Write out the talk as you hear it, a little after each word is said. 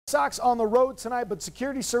Sox on the road tonight, but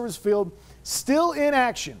Security Service Field still in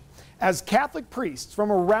action as Catholic priests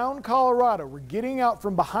from around Colorado were getting out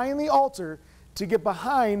from behind the altar to get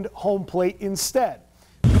behind home plate instead.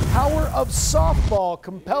 The power of softball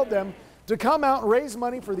compelled them to come out and raise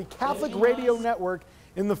money for the Catholic Radio Network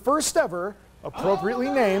in the first ever, appropriately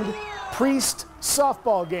named, Priest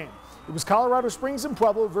Softball game. It was Colorado Springs and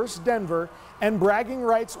Pueblo versus Denver, and bragging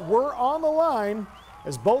rights were on the line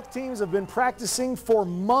as both teams have been practicing for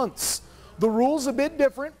months. The rules a bit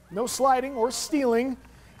different, no sliding or stealing,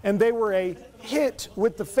 and they were a hit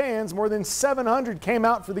with the fans. More than 700 came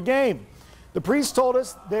out for the game. The priests told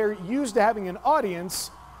us they're used to having an audience,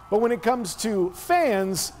 but when it comes to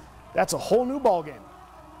fans, that's a whole new ballgame.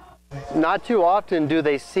 Not too often do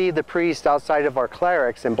they see the priest outside of our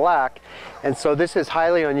clerics in black, and so this is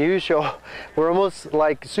highly unusual. We're almost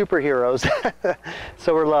like superheroes,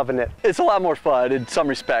 so we're loving it. It's a lot more fun in some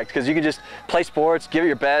respects because you can just play sports, give it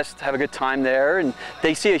your best, have a good time there, and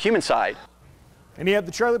they see a human side. And he had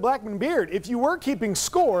the Charlie Blackmon beard. If you were keeping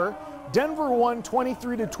score, Denver won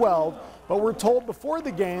 23-12, but we're told before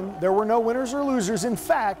the game there were no winners or losers. In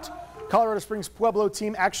fact, Colorado Springs Pueblo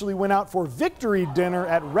team actually went out for victory dinner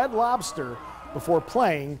at Red Lobster before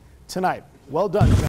playing tonight. Well done, gentlemen.